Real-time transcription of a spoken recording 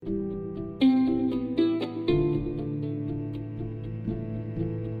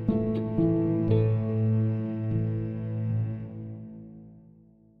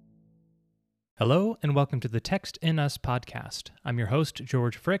Hello, and welcome to the Text in Us podcast. I'm your host,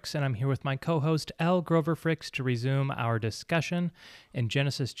 George Fricks, and I'm here with my co-host, L. Grover Fricks, to resume our discussion in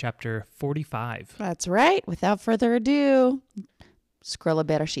Genesis chapter 45. That's right. Without further ado, Scroll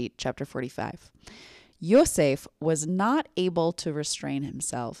Bereshit, chapter 45. Yosef was not able to restrain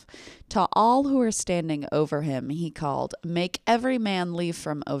himself. To all who were standing over him, he called, "Make every man leave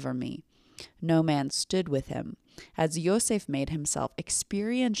from over me." No man stood with him, as Yosef made himself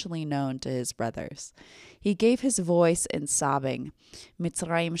experientially known to his brothers. He gave his voice in sobbing,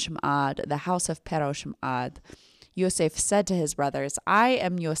 Mitzrayim Shem'ad, the house of Pero Shem'ad. Yosef said to his brothers, "I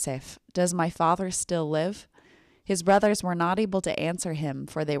am Yosef. Does my father still live?" His brothers were not able to answer him,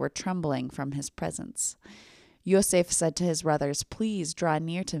 for they were trembling from his presence. Yosef said to his brothers, "Please draw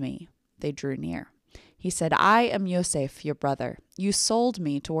near to me." They drew near. He said, "I am Yosef, your brother. You sold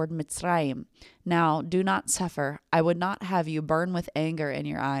me toward Mitzrayim. Now do not suffer. I would not have you burn with anger in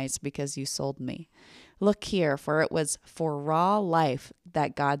your eyes because you sold me. Look here, for it was for raw life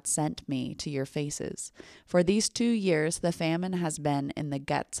that God sent me to your faces. For these 2 years the famine has been in the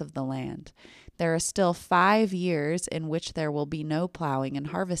guts of the land. There are still 5 years in which there will be no plowing and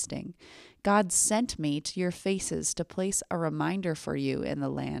harvesting. God sent me to your faces to place a reminder for you in the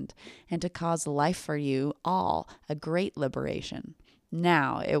land and to cause life for you all, a great liberation.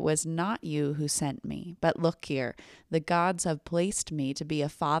 Now it was not you who sent me, but look here, the gods have placed me to be a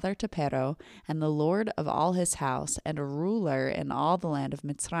father to Pero and the lord of all his house and a ruler in all the land of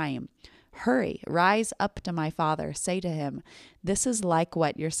Mitzrayim. Hurry, rise up to my father. Say to him, this is like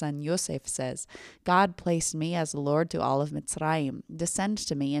what your son Yosef says. God placed me as Lord to all of Mitzrayim. Descend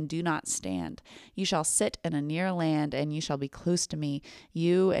to me and do not stand. You shall sit in a near land, and you shall be close to me,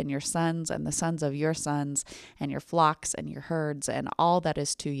 you and your sons and the sons of your sons, and your flocks and your herds, and all that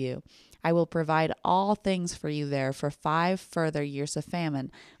is to you. I will provide all things for you there for 5 further years of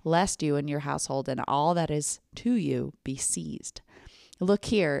famine, lest you and your household and all that is to you be seized. Look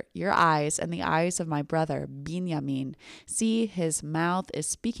here, your eyes and the eyes of my brother, Binyamin. See, his mouth is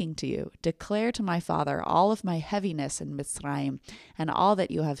speaking to you. Declare to my father all of my heaviness in Mitzrayim and all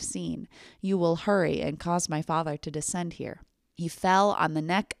that you have seen. You will hurry and cause my father to descend here." He fell on the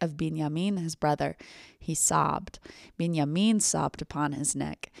neck of Binyamin, his brother. He sobbed. Binyamin sobbed upon his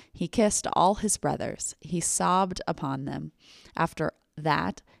neck. He kissed all his brothers. He sobbed upon them. After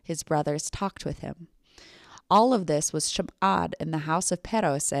that, his brothers talked with him. All of this was Shem'ad in the house of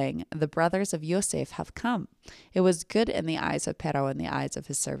Pero, saying, "The brothers of Yosef have come." It was good in the eyes of Pero and the eyes of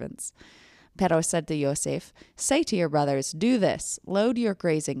his servants. Pero said to Yosef, "Say to your brothers, do this, load your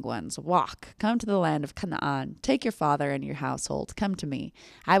grazing ones, walk, come to the land of Canaan, take your father and your household, come to me.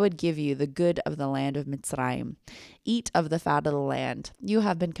 I would give you the good of the land of Mitzrayim. Eat of the fat of the land. You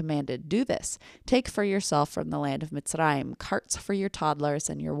have been commanded, do this. Take for yourself from the land of Mitzrayim carts for your toddlers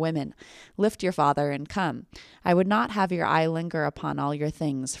and your women. Lift your father and come. I would not have your eye linger upon all your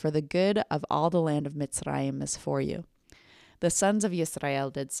things, for the good of all the land of Mitzrayim is for you." The sons of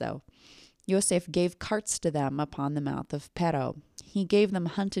Yisrael did so. Yosef gave carts to them upon the mouth of Pero. He gave them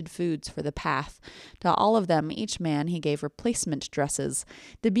hunted foods for the path. To all of them, each man, he gave replacement dresses.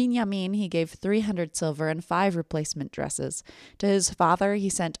 To Binyamin, he gave 300 silver and 5 replacement dresses. To his father, he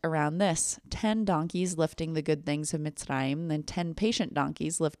sent around this, 10 donkeys lifting the good things of Mitzrayim, and 10 patient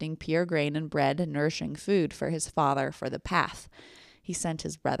donkeys lifting pure grain and bread and nourishing food for his father for the path. He sent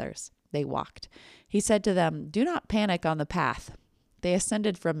his brothers. They walked. He said to them, "Do not panic on the path." They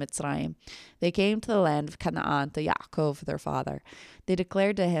ascended from Mitzrayim. They came to the land of Canaan to Yaakov, their father. They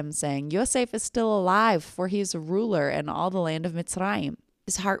declared to him, saying, "Yosef is still alive, for he is a ruler in all the land of Mitzrayim."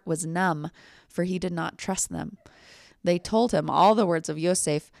 His heart was numb, for he did not trust them. They told him all the words of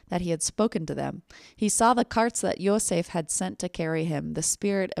Yosef that he had spoken to them. He saw the carts that Yosef had sent to carry him. The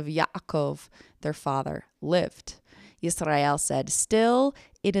spirit of Yaakov, their father, lived. Yisrael said, "Still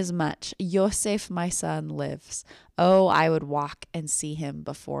it is much. Yosef, my son, lives. Oh, I would walk and see him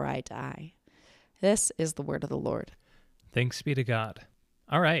before I die." This is the word of the Lord. Thanks be to God.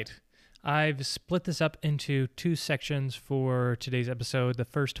 All right. I've split this up into 2 sections for today's episode. The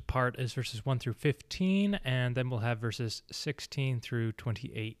first part is verses 1 through 15, and then we'll have verses 16 through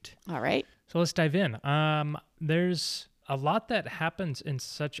 28. All right. So let's dive in. There's a lot that happens in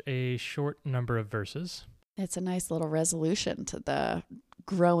such a short number of verses. It's a nice little resolution to the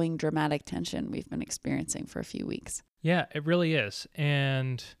growing dramatic tension we've been experiencing for a few weeks. Yeah, it really is.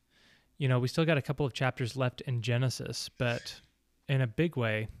 And, we still got a couple of chapters left in Genesis, but in a big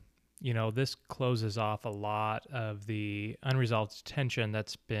way, this closes off a lot of the unresolved tension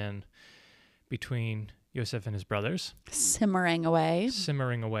that's been between Yosef and his brothers. Simmering away.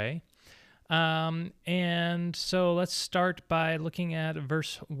 And so let's start by looking at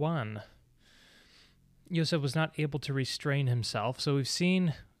verse 1. Yosef was not able to restrain himself. So we've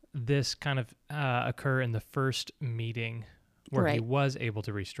seen this kind of occur in the first meeting where he Right. was able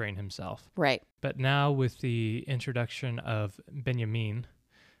to restrain himself. Right. But now with the introduction of Benjamin to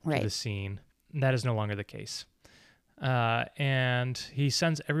the Right. scene, that is no longer the case. And he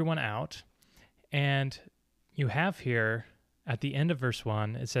sends everyone out. And you have here at the end of verse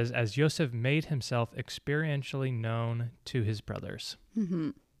 1, it says, as Yosef made himself experientially known to his brothers.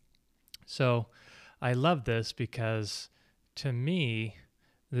 Mm-hmm. So I love this because to me,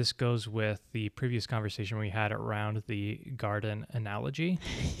 this goes with the previous conversation we had around the garden analogy.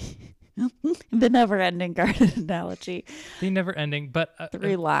 The never-ending garden analogy. The never ending, but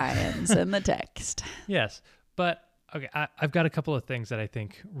 3 lions in the text. yes. But okay, I've got a couple of things that I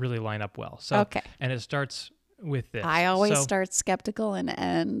think really line up well. So, Okay. and it starts with this. I always So- start skeptical and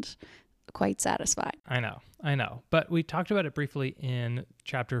end quite satisfied. I know. But we talked about it briefly in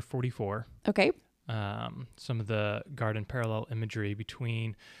chapter 44. Okay. Some of the garden parallel imagery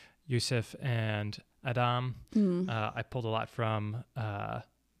between Yosef and Adam. I pulled a lot from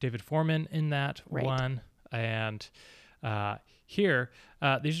David Foreman in that Right. one. And here,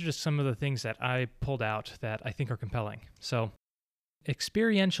 these are just some of the things that I pulled out that I think are compelling. So,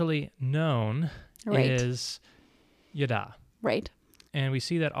 experientially known Right. is Yada. Right. And we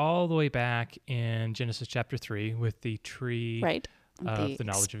see that all the way back in Genesis chapter 3 with the tree Right. of the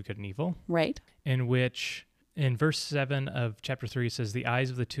knowledge of good and evil, Right. in which in verse 7 of chapter 3 it says, the eyes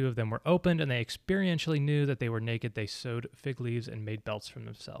of the two of them were opened and they experientially knew that they were naked. They sewed fig leaves and made belts for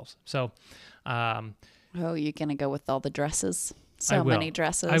themselves. So Oh, you're going to go with all the dresses? I So will. many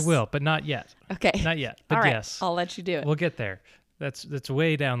dresses. I will, but not yet. Okay. Not yet, but All right. yes. I'll let you do it. We'll get there. That's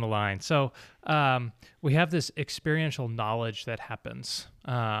way down the line. So we have this experiential knowledge that happens.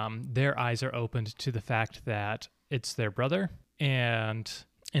 Their eyes are opened to the fact that it's their brother. And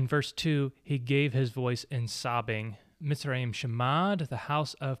in verse 2, he gave his voice in sobbing, Mitzrayim Shemad, the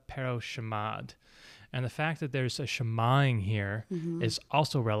house of Pharaoh Shemad. And the fact that there's a shemaing here is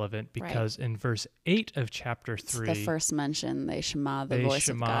also relevant because in verse 8 of chapter 3, It's the first mention, they shema the they voice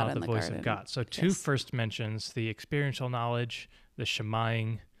of shema God the in the voice garden. of God. So two Yes. first mentions, the experiential knowledge, the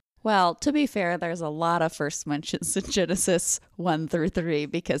shemaing. Well, to be fair, there's a lot of first mentions in Genesis 1 through 3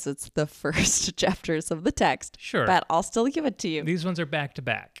 because it's the first chapters of the text. Sure. But I'll still give it to you. These ones are back to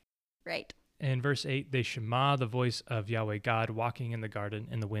back. Right. In verse 8, they shema the voice of Yahweh God walking in the garden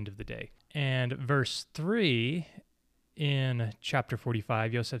in the wind of the day. And verse 3 in chapter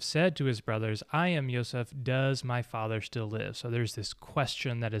 45, Yosef said to his brothers, I am Yosef, does my father still live? So there's this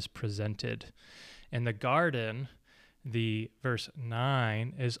question that is presented. In the garden, the verse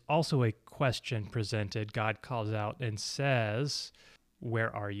 9 is also a question presented. God calls out and says,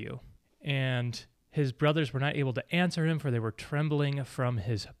 where are you? And his brothers were not able to answer him, for they were trembling from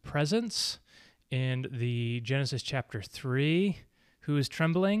his presence. In the Genesis chapter 3, who is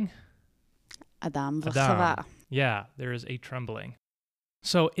trembling? Adam Adam. v'Chava. Yeah, there is a trembling.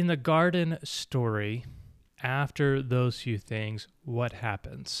 So in the garden story, after those few things, what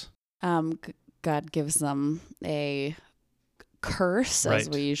happens? God gives them a curse, as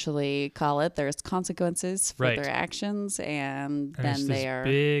Right. we usually call it. There's consequences for Right. their actions, and And it's then this they are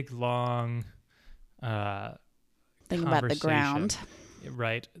big, long thinking about the ground.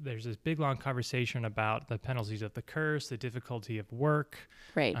 Right. There's this big, long conversation about the penalties of the curse, the difficulty of work,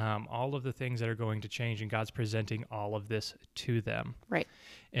 Right. all of the things that are going to change, and God's presenting all of this to them. Right.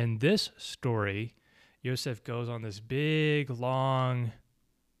 In this story, Yosef goes on this big, long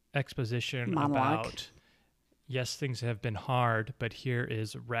exposition Monologue. about, yes, things have been hard, but here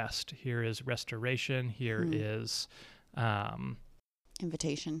is rest. Here is restoration. Here is,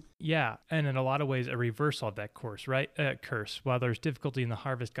 Invitation. yeah, and in a lot of ways, a reversal of that curse, right? While there's difficulty in the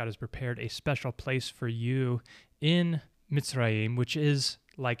harvest, God has prepared a special place for you in Mitzrayim, which is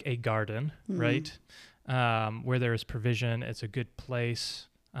like a garden, right? Where there is provision. It's a good place.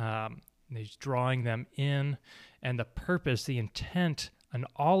 He's drawing them in. And the purpose, the intent, and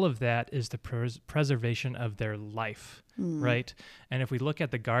all of that is the preservation of their life, right? And if we look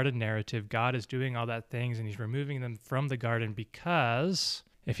at the garden narrative, God is doing all that things and he's removing them from the garden because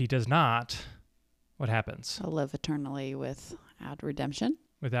if he does not, what happens? They'll live eternally without redemption.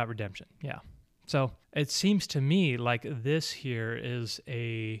 Without redemption, yeah. So it seems to me like this here is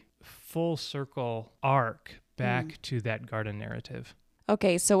a full circle arc back to that garden narrative.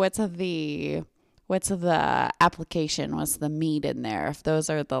 Okay, so what's the application? What's the meat in there? If those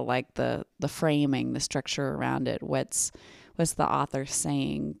are the framing, the structure around it, what's the author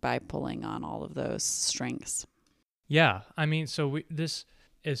saying by pulling on all of those strings? Yeah, I mean, so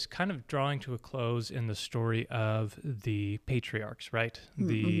is kind of drawing to a close in the story of the patriarchs, right? Mm-hmm.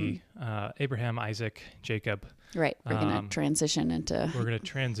 The Abraham, Isaac, Jacob. Right. We're going to transition into We're going to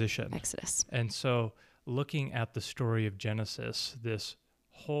transition. Exodus. And so looking at the story of Genesis, this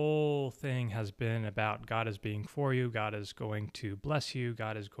whole thing has been about God is being for you. God is going to bless you.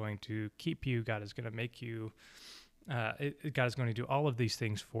 God is going to keep you. God is going to make you. God is going to do all of these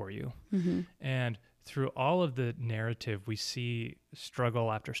things for you. Mm-hmm. And through all of the narrative, we see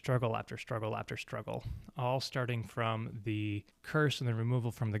struggle after struggle after struggle after struggle, all starting from the curse and the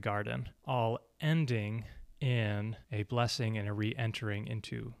removal from the garden, all ending in a blessing and a re-entering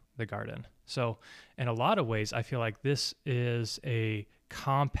into the garden. So in a lot of ways, I feel like this is a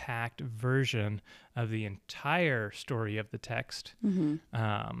compact version of the entire story of the text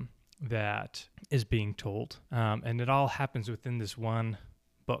that is being told. And it all happens within this one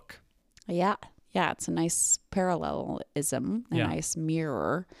book. Yeah. Yeah, it's a nice parallelism, a nice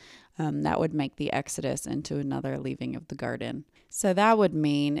mirror that would make the Exodus into another leaving of the garden. So that would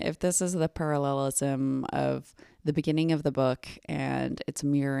mean if this is the parallelism of the beginning of the book and it's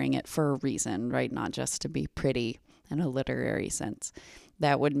mirroring it for a reason, right? Not just to be pretty in a literary sense.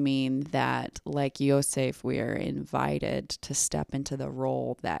 That would mean that, like Yosef, we are invited to step into the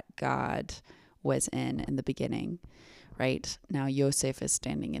role that God was in the beginning, right? Now Yosef is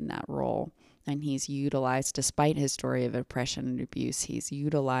standing in that role. And he's utilized, despite his story of oppression and abuse, he's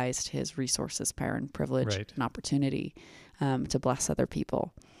utilized his resources, power, and privilege and opportunity to bless other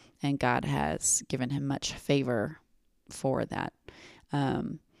people. And God has given him much favor for that.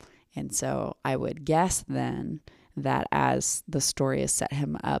 And so I would guess then that as the story has set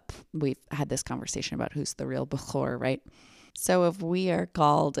him up, we've had this conversation about who's the real Bechor, right? So if we are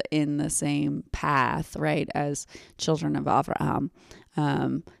called in the same path, right, as children of Abraham,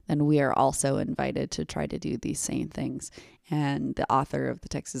 then we are also invited to try to do these same things. And the author of the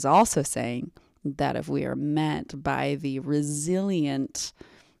text is also saying that if we are met by the resilient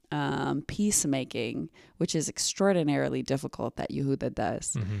peacemaking, which is extraordinarily difficult that Yehuda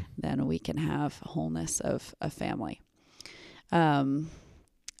does, then we can have wholeness of a family.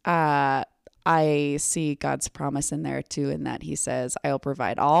 I see God's promise in there too, in that he says, I will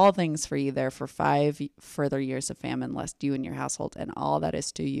provide all things for you there for 5 further years of famine, lest you and your household and all that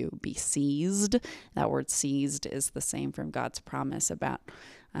is to you be seized. That word seized is the same from God's promise about,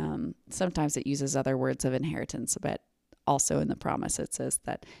 sometimes it uses other words of inheritance, but also in the promise it says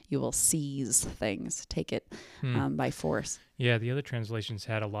that you will seize things, take it by force. Yeah, the other translations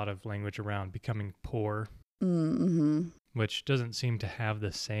had a lot of language around becoming poor, which doesn't seem to have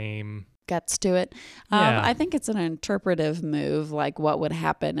the same guts to it. I think it's an interpretive move, like what would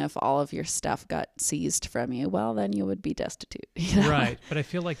happen if all of your stuff got seized from you? Well, then you would be destitute. You know? Right, but I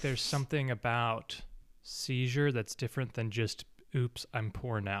feel like there's something about seizure that's different than just, oops, I'm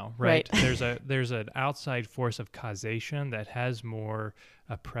poor now, right? There's an outside force of causation that has more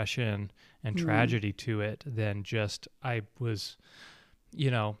oppression and tragedy to it than just I was,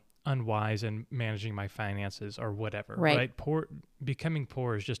 unwise in managing my finances or whatever, right? Becoming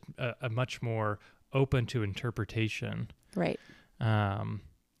poor is just a much more open to interpretation. Right.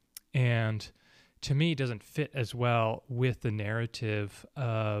 And to me, it doesn't fit as well with the narrative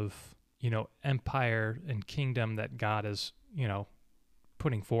of, empire and kingdom that God is,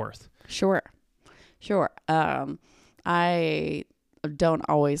 putting forth. Sure. I don't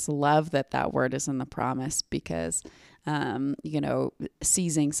always love that word is in the promise because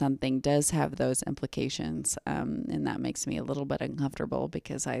seizing something does have those implications. And that makes me a little bit uncomfortable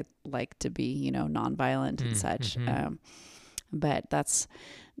because I like to be, nonviolent and such. But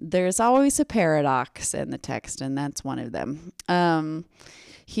there's always a paradox in the text, and that's one of them.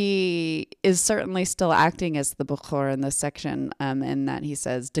 He is certainly still acting as the Bechor in this section, in that he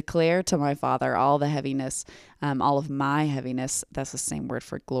says, declare to my father all the heaviness, all of my heaviness. That's the same word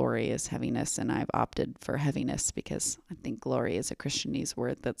for glory as heaviness, and I've opted for heaviness because I think glory is a Christianese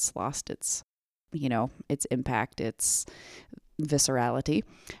word that's lost its impact, its viscerality.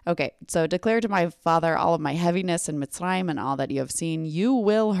 Okay, so declare to my father all of my heaviness in Mitzrayim and all that you have seen. You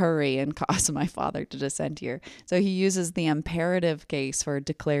will hurry and cause my father to descend here. So he uses the imperative case for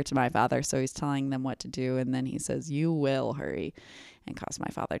declare to my father. So he's telling them what to do. And then he says, you will hurry and cause my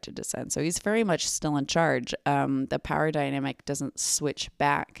father to descend. So he's very much still in charge. The power dynamic doesn't switch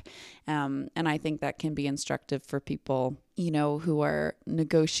back. And I think that can be instructive for people, who are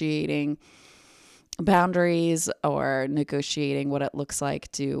negotiating boundaries or negotiating what it looks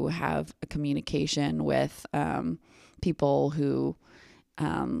like to have a communication with people who,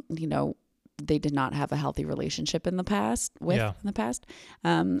 they did not have a healthy relationship in the past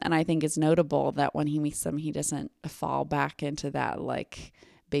and I think it's notable that when he meets them, he doesn't fall back into that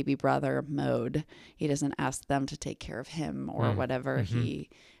baby brother mode. He doesn't ask them to take care of him or whatever. He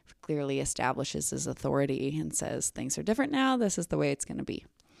clearly establishes his authority and says, things are different now. This is the way it's going to be.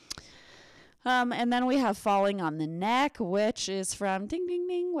 And then we have falling on the neck, which is from ding, ding,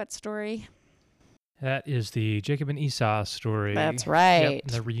 ding. What story? That is the Jacob and Esau story. That's right.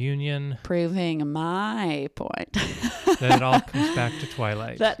 Yep, the reunion. Proving my point. That it all comes back to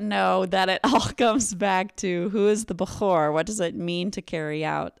Twilight. That it all comes back to who is the Bechor? What does it mean to carry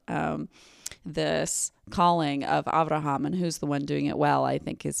out this calling of Avraham, and who's the one doing it well, I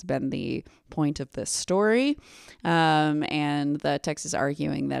think has been the point of this story. And the text is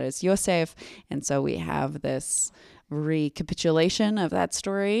arguing that it's Yosef. And so we have this recapitulation of that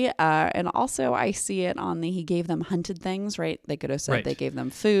story. And also I see it on he gave them hunted things, right? They could have said they gave them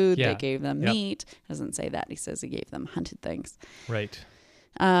food, they gave them meat. Doesn't say that. He says he gave them hunted things. Right.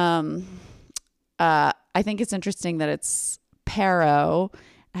 I think it's interesting that it's Pharaoh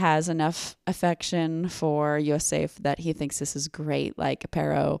has enough affection for Yosef that he thinks this is great. Like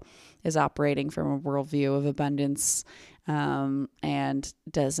Pharaoh is operating from a worldview of abundance, and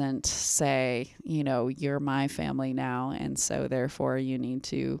doesn't say, you're my family now, and so therefore you need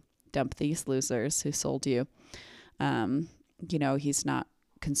to dump these losers who sold you. He's not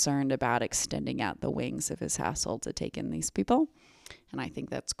concerned about extending out the wings of his household to take in these people. And I think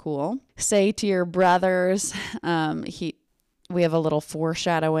that's cool. Say to your brothers, we have a little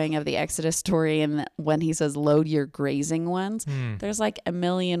foreshadowing of the Exodus story, and when he says load your grazing ones, there's like a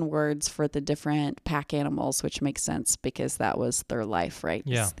million words for the different pack animals, which makes sense because that was their life, right?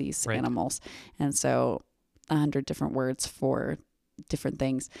 Yeah, these animals. And so 100 different words for different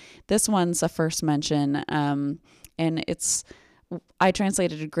things. This one's a first mention, and I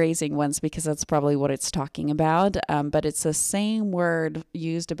translated grazing ones because that's probably what it's talking about. But it's the same word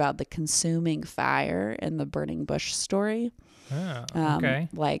used about the consuming fire in the burning bush story. Oh, okay.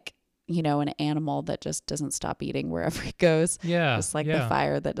 Like, an animal that just doesn't stop eating wherever it goes. Yeah. Just like the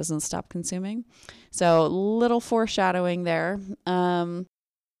fire that doesn't stop consuming. So little foreshadowing there. And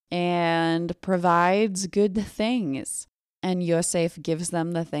provides good things. And Yosef gives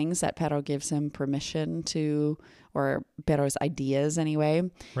them the things that Pharaoh gives him permission to, or Pharaoh's ideas anyway.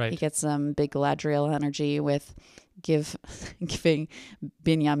 Right. He gets some big Galadriel energy with giving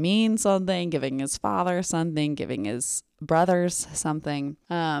Binyamin something, giving his father something, giving his brothers something,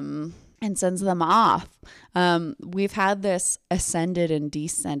 and sends them off. We've had this ascended and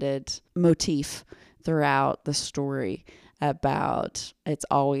descended motif throughout the story about it's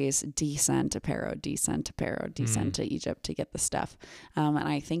always descend to Pharaoh, descend to Pharaoh, descend to Egypt to get the stuff. And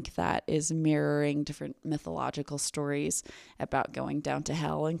I think that is mirroring different mythological stories about going down to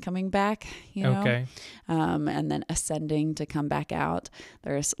hell and coming back, Okay. And then ascending to come back out.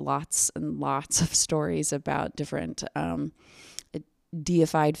 There's lots and lots of stories about different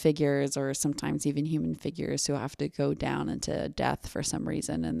deified figures, or sometimes even human figures, who have to go down into death for some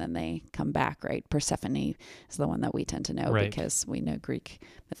reason and then they come back, right? Persephone is the one that we tend to know, right, because we know Greek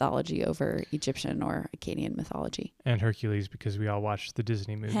mythology over Egyptian or Akkadian mythology. And Hercules, because we all watched the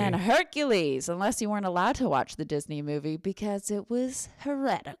Disney movie. And Hercules, unless you weren't allowed to watch the Disney movie because it was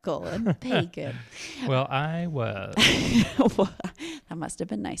heretical and pagan. Well, I was. Well, that must have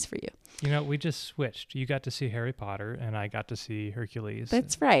been nice for you. We just switched. You got to see Harry Potter and I got to see Hercules.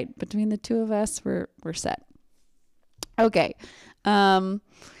 That's right. Between the two of us, we're set. Okay. Did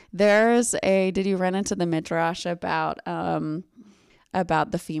you run into the midrash about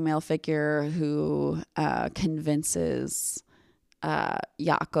the female figure who convinces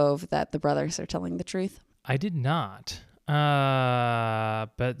Yaakov that the brothers are telling the truth? I did not.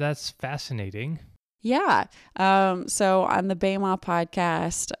 But that's fascinating. Yeah. So on the Bema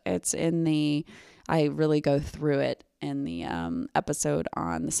podcast, I really go through it in the episode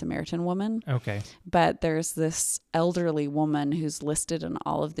on the Samaritan woman. Okay. But there's this elderly woman who's listed in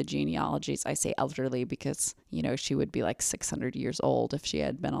all of the genealogies. I say elderly because, she would be like 600 years old if she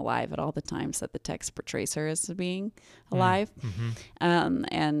had been alive at all the times that the text portrays her as being alive. Mm-hmm.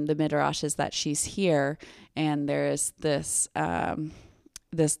 And the midrash is that she's here, and there's this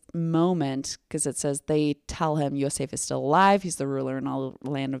moment, because it says they tell him Yosef is still alive. He's the ruler in all the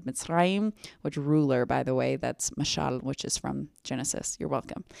land of Mitzrayim, which ruler, by the way, that's Mashal, which is from Genesis. You're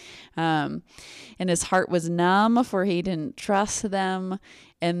welcome. And his heart was numb, for he didn't trust them.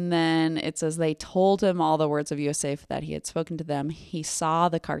 And then it says they told him all the words of Yosef that he had spoken to them. He saw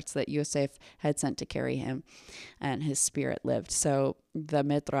the carts that Yosef had sent to carry him, and his spirit lived. So the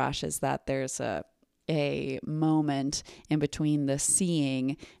midrash is that there's a moment in between the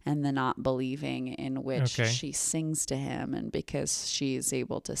seeing and the not believing, in which she sings to him, and because she's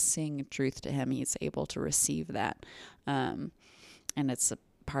able to sing truth to him, he's able to receive that. And it's a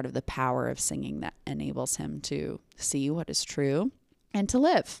part of the power of singing that enables him to see what is true and to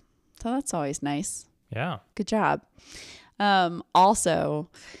live. So that's always nice. Yeah. Good job. Also,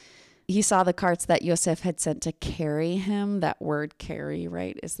 he saw the carts that Yosef had sent to carry him. That word carry,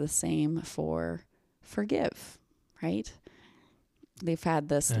 right, is the same for forgive, right? They've had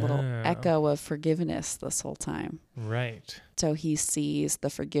this little echo of forgiveness this whole time. Right. So he sees the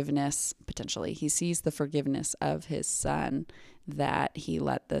forgiveness, potentially, he sees the forgiveness of his son, that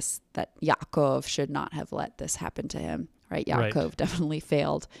that Yaakov should not have let this happen to him, right? Yaakov definitely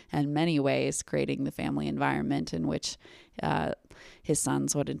failed in many ways, creating the family environment in which his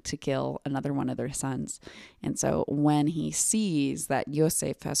sons wanted to kill another one of their sons. And so when he sees that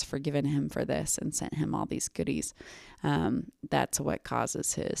Yosef has forgiven him for this and sent him all these goodies, that's what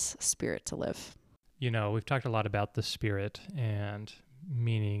causes his spirit to live. We've talked a lot about the spirit and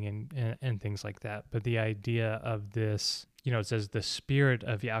meaning and things like that. But the idea of this, it says the spirit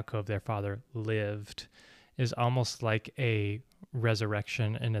of Yaakov, their father, lived, is almost like a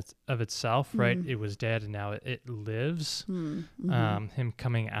resurrection of itself, right? It was dead and now it lives. Him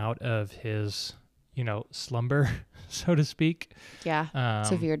coming out of his, slumber, so to speak. Yeah.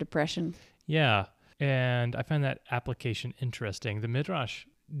 Severe depression. Yeah. And I find that application interesting. The Midrash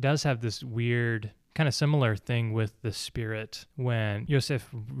does have this weird, kind of similar thing with the spirit when Yosef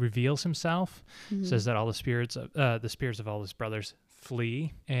reveals himself, says that all the spirits of all his brothers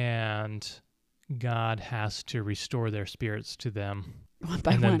flee, and God has to restore their spirits to them, one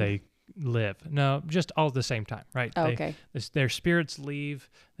by and then one. they live. No, just all at the same time, right? Oh, okay. Their spirits leave.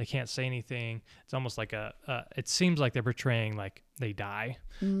 They can't say anything. It's almost like it seems like they're portraying like they die,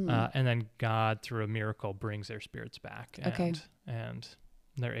 and then God, through a miracle, brings their spirits back, and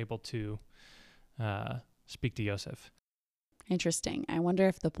they're able to speak to Yosef. Interesting. I wonder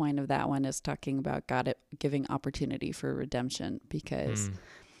if the point of that one is talking about God giving opportunity for redemption, because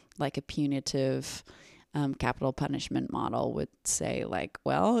like a punitive capital punishment model would say, like,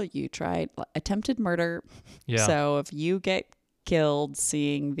 well, you tried attempted murder. Yeah. So if you get killed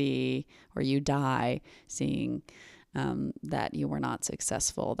or you die seeing that you were not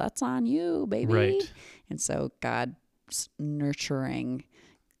successful, that's on you, baby. Right. And so God's nurturing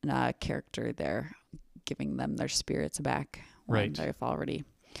character there, giving them their spirits back when they've already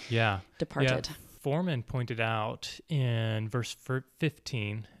departed. Yeah. Foreman pointed out in verse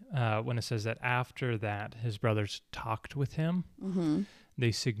 15, when it says that after that his brothers talked with him,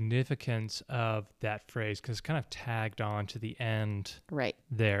 the significance of that phrase, because it's kind of tagged on to the end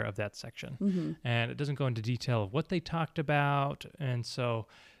there of that section. And it doesn't go into detail of what they talked about. And so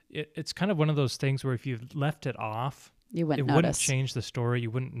it's kind of one of those things where if you left it off, it wouldn't change the story.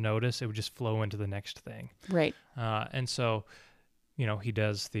 You wouldn't notice. It would just flow into the next thing. Right. And so, he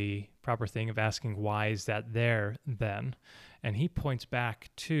does the proper thing of asking, why is that there then? And he points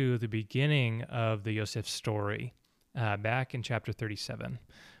back to the beginning of the Yosef story, back in chapter 37,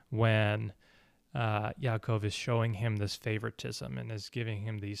 when Yaakov is showing him this favoritism and is giving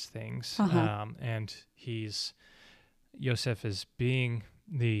him these things. And Yosef is being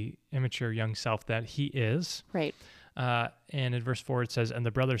the immature young self that he is. Right. And in verse 4 it says, and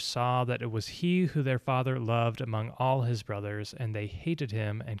the brothers saw that it was he who their father loved among all his brothers, and they hated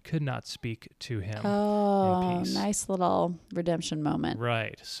him and could not speak to him in peace. Nice little redemption moment.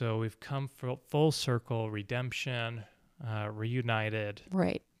 Right. So we've come full circle, redemption, reunited,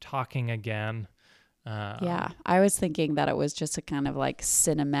 talking again. I was thinking that it was just a kind of like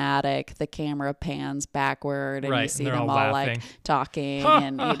cinematic, the camera pans backward and you see them all like talking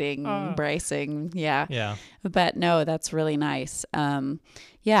and eating, embracing. Yeah. But no, that's really nice.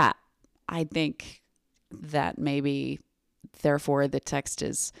 I think that maybe therefore the text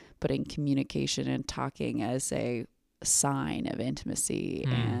is putting communication and talking as a sign of intimacy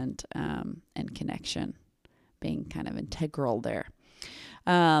and connection being kind of integral there.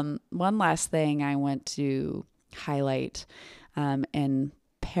 One last thing I want to highlight in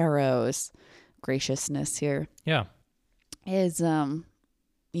Pharaoh's graciousness here is, in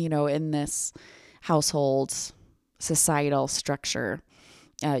this household societal structure,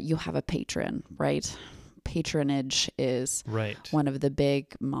 you have a patron, right? Patronage is one of the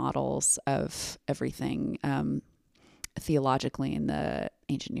big models of everything theologically in the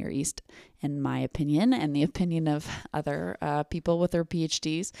ancient Near East, in my opinion, and the opinion of other people with their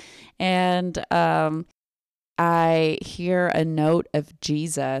PhDs. And I hear a note of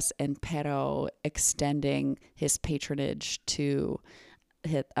Jesus and Pharaoh extending his patronage to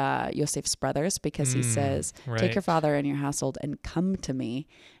Yosef's brothers, because he says, take your father and your household and come to me.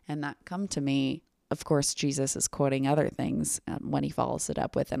 And that come to me, of course, Jesus is quoting other things when he follows it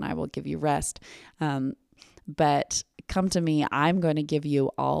up with, and I will give you rest. But come to me. I'm going to give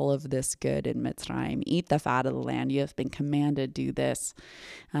you all of this good in Mitzrayim. Eat the fat of the land. You have been commanded, do this.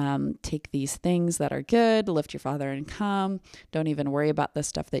 Take these things that are good, lift your father and come. Don't even worry about the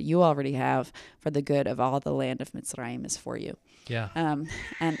stuff that you already have, for the good of all the land of Mitzrayim is for you. Yeah.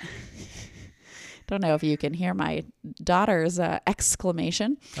 And don't know if you can hear my daughter's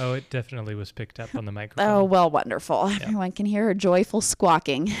exclamation. Oh, it definitely was picked up on the microphone. Oh, well, wonderful. Yeah. Everyone can hear her joyful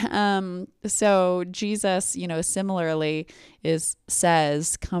squawking. So Jesus, similarly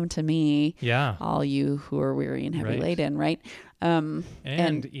says, come to me, Yeah. all you who are weary and heavy Right. laden, right? And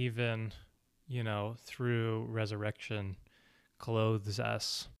even, through resurrection, clothes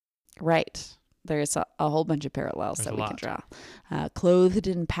us. Right. There's a whole bunch of parallels There's that a we lot. can draw. Clothed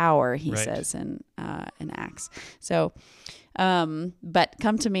in power, he Right. says in Acts. So, but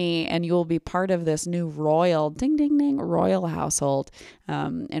come to me and you will be part of this new royal, ding, ding, ding, royal household,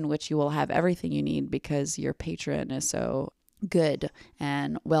 in which you will have everything you need because your patron is so good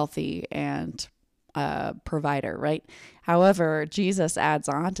and wealthy and provider, right? However, Jesus adds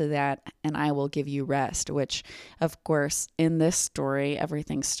on to that, and I will give you rest, which, of course, in this story,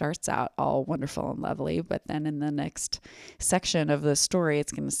 everything starts out all wonderful and lovely. But then in the next section of the story,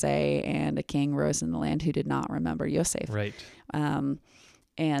 it's going to say, and a king rose in the land who did not remember Yosef. Right. And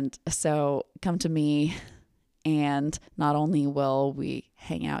so come to me, and not only will we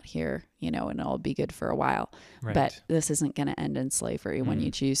hang out here, and it'll be good for a while, Right. but this isn't going to end in slavery. When you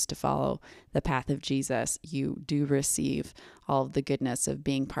choose to follow the path of Jesus, you do receive all of the goodness of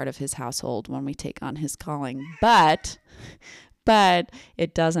being part of his household when we take on his calling. But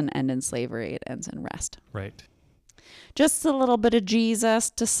it doesn't end in slavery. It ends in rest. Right. Just a little bit of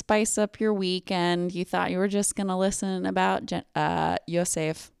Jesus to spice up your weekend. You thought you were just going to listen about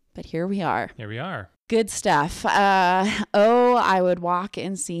Yosef, but here we are. Here we are. Good stuff. I would walk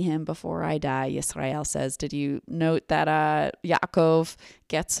and see him before I die, Yisrael says. Did you note that Yaakov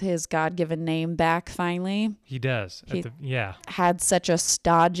gets his God-given name back finally? He does. Had such a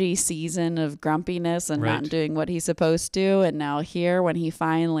stodgy season of grumpiness and not Right. doing what he's supposed to. And now here, when he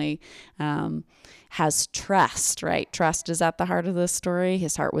finally has trust, right? Trust is at the heart of this story.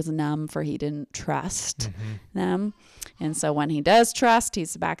 His heart was numb, for he didn't trust them. And so when he does trust,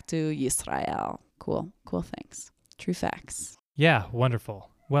 he's back to Yisrael. Cool things. True facts. Yeah, wonderful.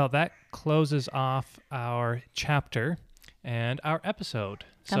 Well, that closes off our chapter and our episode.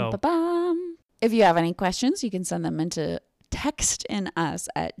 So, Dum-ba-bum. If you have any questions, you can send them into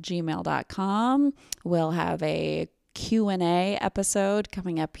textinus@gmail.com. We'll have a Q&A episode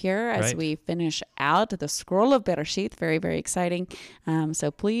coming up here as Right. we finish out the scroll of Bereshit. Very, very exciting.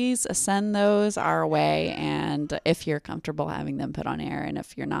 So please send those our way. And if you're comfortable having them put on air, and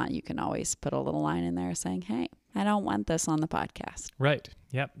if you're not, you can always put a little line in there saying, hey, I don't want this on the podcast. right.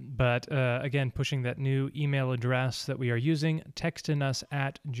 Yep. But again, pushing that new email address that we are using,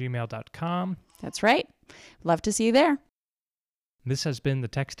 textinus@gmail.com. That's right. Love to see you there. This has been the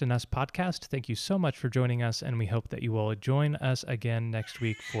Text in Us podcast. Thank you so much for joining us, and we hope that you will join us again next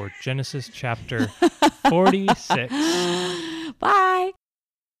week for Genesis chapter 46. Bye.